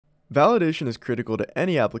Validation is critical to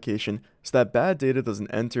any application so that bad data doesn't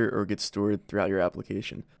enter or get stored throughout your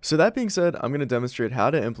application. So that being said, I'm going to demonstrate how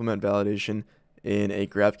to implement validation in a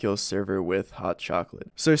GraphQL server with Hot Chocolate.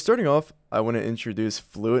 So starting off, I want to introduce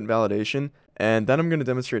Fluent Validation, and then I'm going to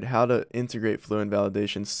demonstrate how to integrate Fluent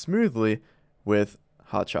Validation smoothly with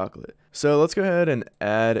Hot Chocolate. So let's go ahead and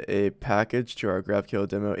add a package to our GraphQL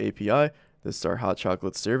demo API. This is our Hot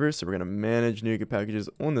Chocolate server, so we're going to manage NuGet packages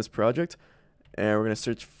on this project, and we're going to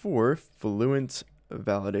search for Fluent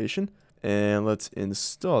Validation, and let's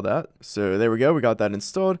install that. So there we go, we got that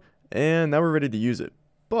installed, and now we're ready to use it.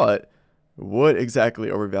 But what exactly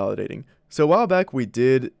are we validating? So a while back, we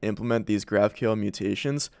did implement these GraphQL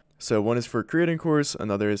mutations. So one is for creating a course,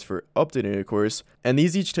 another is for updating a course, and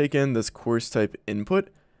these each take in this course type input,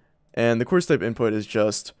 and the course type input is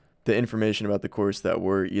just the information about the course that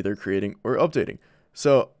we're either creating or updating.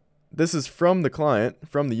 So this is from the client,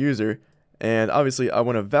 from the user, and obviously I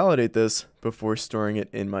want to validate this before storing it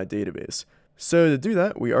in my database. So to do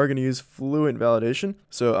that, we are going to use Fluent Validation.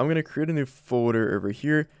 So I'm going to create a new folder over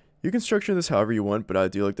here. You can structure this however you want, but I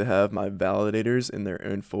do like to have my validators in their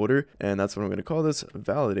own folder, and that's what I'm going to call this,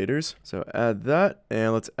 validators. So add that,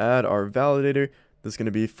 and let's add our validator. This is going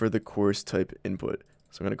to be for the course type input.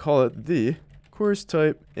 So I'm going to call it the course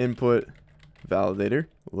type input validator.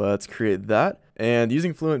 Let's create that, and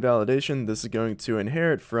using Fluent Validation, this is going to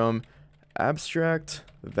inherit from abstract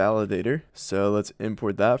validator. So let's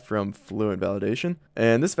import that from Fluent Validation,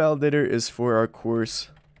 and this validator is for our course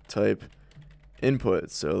type input.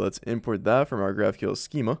 So let's import that from our GraphQL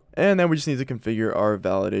schema, and then we just need to configure our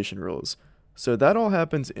validation rules. So that all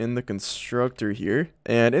happens in the constructor here,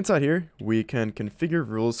 and inside here we can configure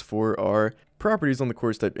rules for our properties on the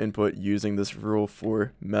course type input using this rule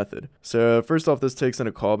for method. So first off, this takes in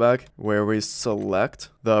a callback where we select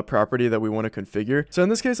the property that we want to configure. So in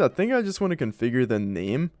this case, I think I just want to configure the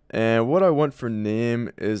name, and what I want for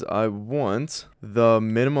name is I want the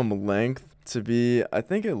minimum length to be, I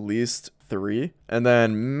think, at least 3, and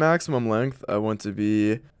then maximum length I want to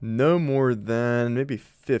be no more than maybe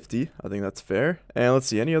 50. I think that's fair. And let's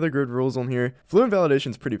see, any other good rules on here? Fluent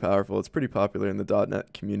Validation is pretty powerful. It's pretty popular in the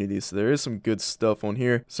 .NET community, so there is some good stuff on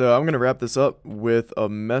here. So I'm going to wrap this up with a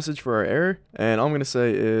message for our error, and all I'm going to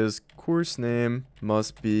say is course name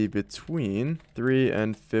must be between 3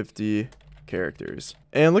 and 50 characters.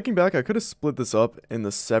 And looking back, I could have split this up in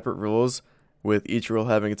the separate rules with each rule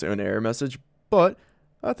having its own error message, but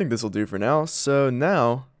I think this will do for now. So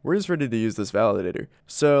now we're just ready to use this validator.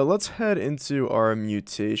 So let's head into our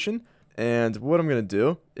mutation, and what I'm going to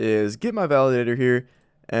do is get my validator here,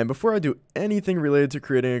 and before I do anything related to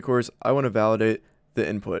creating a course, I want to validate the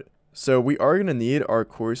input. So we are going to need our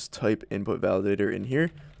course type input validator in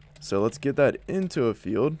here. So let's get that into a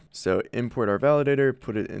field. So import our validator,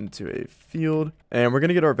 put it into a field, and we're going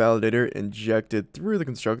to get our validator injected through the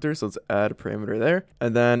constructor. So let's add a parameter there.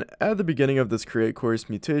 And then at the beginning of this create course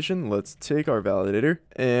mutation, let's take our validator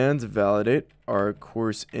and validate our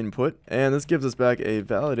course input. And this gives us back a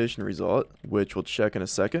validation result, which we'll check in a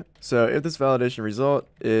second. So if this validation result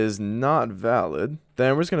is not valid,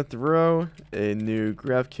 then we're just going to throw a new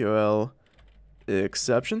GraphQL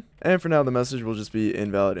exception, and for now the message will just be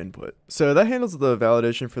invalid input. So that handles the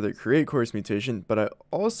validation for the create course mutation, but I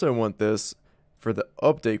also want this for the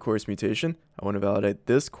update course mutation. I want to validate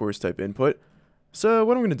this course type input. So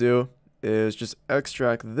what I'm going to do is just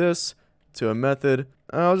extract this to a method.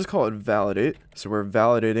 I'll just call it validate. So we're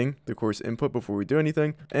validating the course input before we do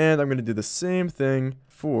anything, and I'm going to do the same thing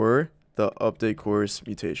for the update course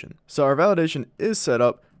mutation. So our validation is set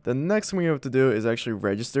up. The next thing we have to do is actually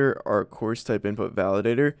register our course type input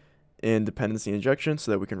validator in dependency injection so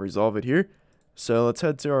that we can resolve it here. So let's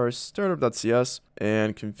head to our startup.cs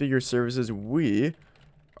and configure services. We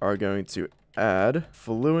are going to add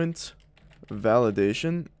Fluent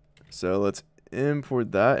Validation. So let's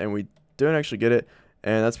import that, and we don't actually get it,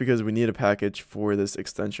 and that's because we need a package for this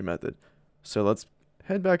extension method. So let's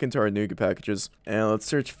head back into our NuGet packages, and let's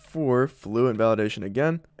search for Fluent Validation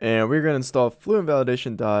again, and we're going to install Fluent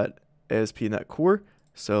Validation.ASP.NET Core.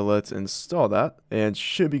 So let's install that, and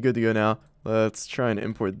should be good to go now. Let's try and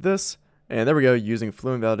import this, and there we go, using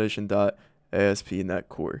Fluent Validation.ASP.NET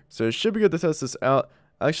Core. So it should be good to test this out.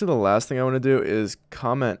 Actually, the last thing I want to do is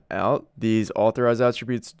comment out these authorized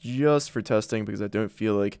attributes just for testing, because I don't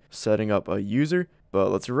feel like setting up a user. But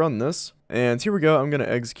let's run this, and here we go. I'm going to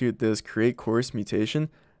execute this create course mutation.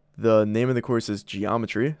 The name of the course is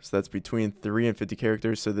geometry, so that's between 3 and 50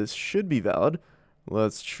 characters, so this should be valid.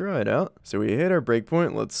 Let's try it out. So we hit our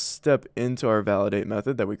breakpoint. Let's step into our validate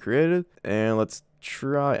method that we created, and let's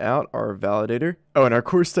try out our validator. Oh, and our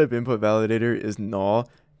course type input validator is null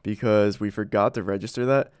because we forgot to register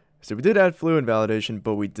that. So we did add Fluent Validation,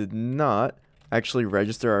 but we did not actually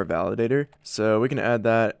register our validator. So we can add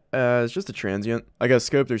that as just a transient. I guess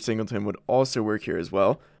scope through singleton would also work here as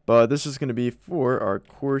well. But this is going to be for our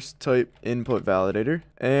course type input validator.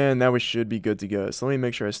 And now we should be good to go. So let me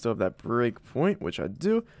make sure I still have that breakpoint, which I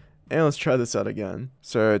do. And let's try this out again.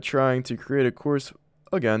 So trying to create a course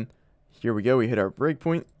again. Here we go. We hit our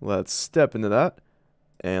breakpoint. Let's step into that.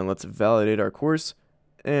 And let's validate our course.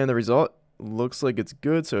 And the result looks like it's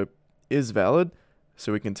good. So it is valid.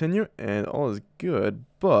 So we continue and all is good.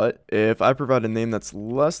 But if I provide a name that's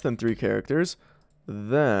less than 3 characters,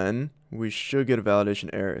 then we should get a validation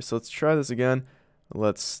error. So let's try this again.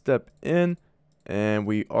 Let's step in, and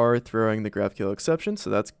we are throwing the GraphQL exception, so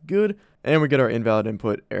that's good. And we get our invalid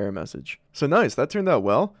input error message. So nice, that turned out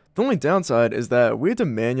well. The only downside is that we had to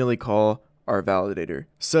manually call our validator.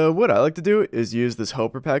 So what I like to do is use this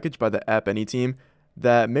helper package by the AppAny team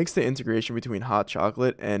that makes the integration between Hot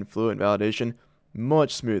Chocolate and Fluent Validation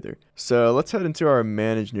much smoother. So let's head into our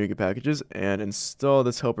manage NuGet packages and install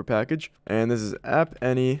this helper package. And this is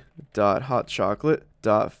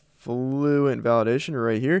AppAny.HotChocolate.FluentValidation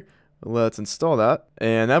right here. Let's install that.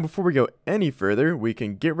 And now before we go any further, we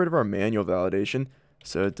can get rid of our manual validation.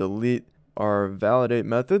 So delete our validate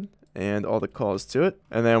method and all the calls to it.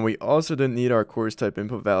 And then we also didn't need our course type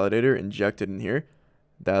input validator injected in here.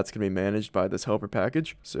 That's going to be managed by this helper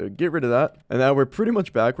package. So get rid of that. And now we're pretty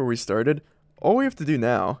much back where we started. All we have to do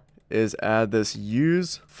now is add this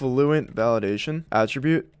use Fluent Validation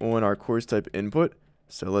attribute on our course type input.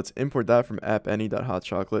 So let's import that from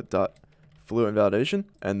AppAny.HotChocolate.FluentValidation.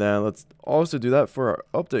 And then let's also do that for our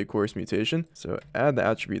update course mutation. So add the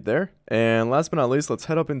attribute there. And last but not least, let's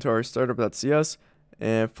head up into our startup.cs.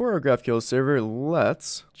 And for our GraphQL server,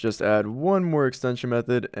 let's just add one more extension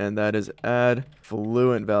method, and that is add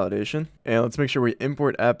Fluent Validation. And let's make sure we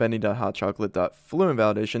import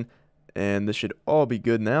AppAny.HotChocolate.FluentValidation. And this should all be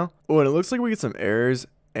good now. Oh, and it looks like we get some errors.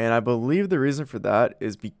 And I believe the reason for that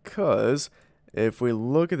is because if we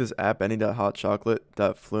look at this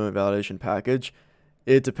AppAny.HotChocolate.FluentValidation package,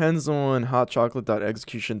 it depends on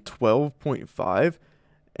HotChocolate.execution 12.5.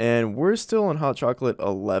 And we're still on Hot Chocolate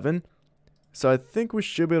 11. So I think we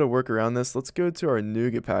should be able to work around this. Let's go to our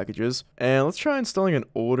NuGet packages. And let's try installing an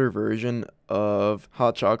older version of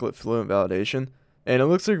Hot Chocolate Fluent Validation. And it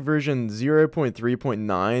looks like version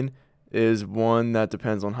 0.3.9 is one that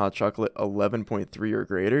depends on Hot Chocolate 11.3 or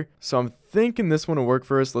greater. So I'm thinking this one will work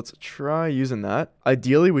for us. Let's try using that.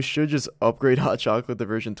 Ideally, we should just upgrade Hot Chocolate to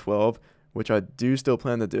version 12, which I do still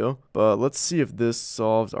plan to do. But let's see if this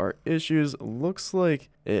solves our issues. Looks like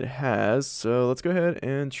it has. So let's go ahead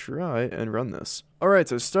and try and run this. Alright,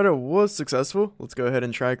 so startup was successful. Let's go ahead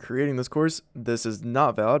and try creating this course. This is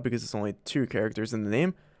not valid because it's only 2 characters in the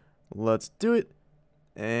name. Let's do it.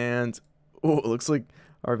 And oh, it looks like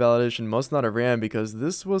our validation must not have ran because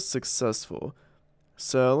this was successful.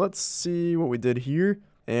 So let's see what we did here.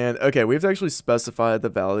 And okay, we have to actually specify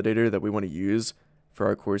the validator that we want to use for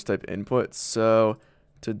our course type input. So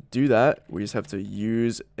to do that, we just have to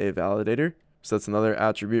use a validator. So that's another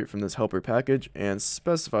attribute from this helper package, and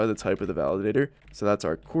specify the type of the validator. So that's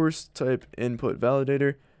our course type input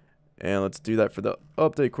validator. And let's do that for the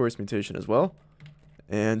update course mutation as well.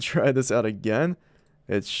 And try this out again.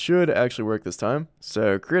 It should actually work this time.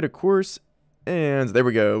 So create a course, and there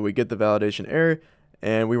we go. We get the validation error,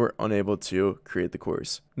 and we were unable to create the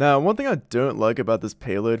course. Now, one thing I don't like about this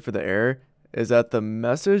payload for the error is that the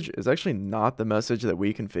message is actually not the message that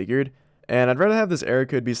we configured. And I'd rather have this error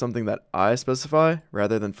code be something that I specify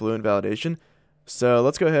rather than Fluent Validation. So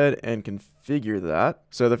let's go ahead and configure that.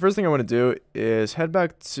 So the first thing I want to do is head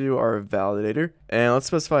back to our validator, and let's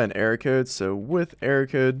specify an error code. So with error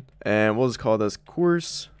code, and we'll just call this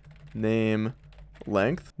course name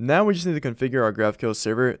length. Now we just need to configure our GraphQL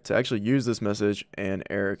server to actually use this message and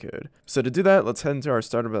error code. So to do that, let's head into our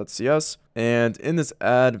startup.cs, and in this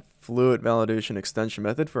add Fluent Validation extension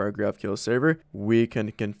method for our GraphQL server, we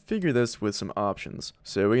can configure this with some options.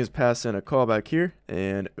 So we can just pass in a callback here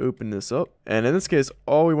and open this up. And in this case,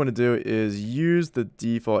 all we want to do is use the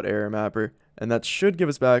default error mapper, and that should give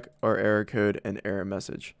us back our error code and error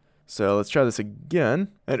message. So let's try this again.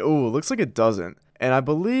 And oh, it looks like it doesn't. And I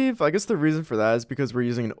guess the reason for that is because we're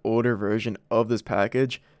using an older version of this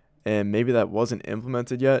package, and maybe that wasn't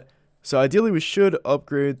implemented yet. So ideally, we should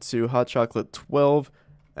upgrade to Hot Chocolate 12,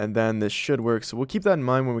 and then this should work. So we'll keep that in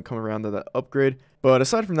mind when we come around to that upgrade. But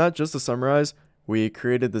aside from that, just to summarize, we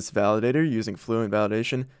created this validator using Fluent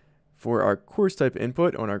Validation for our course type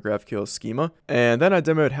input on our GraphQL schema. And then I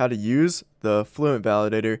demoed how to use the Fluent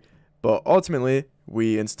Validator. But ultimately,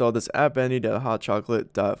 we installed this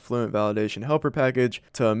AppAny.HotChocolate.FluentValidation helper package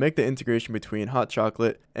to make the integration between Hot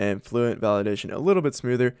Chocolate and Fluent Validation a little bit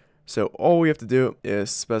smoother. So all we have to do is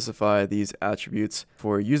specify these attributes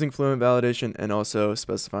for using Fluent Validation and also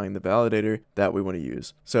specifying the validator that we want to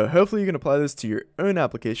use. So hopefully you can apply this to your own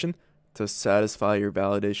application to satisfy your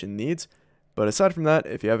validation needs. But aside from that,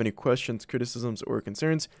 if you have any questions, criticisms, or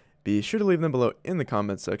concerns, be sure to leave them below in the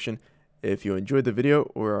comments section. If you enjoyed the video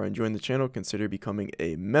or are enjoying the channel, consider becoming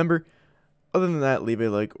a member. Other than that, leave a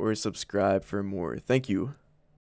like or subscribe for more. Thank you.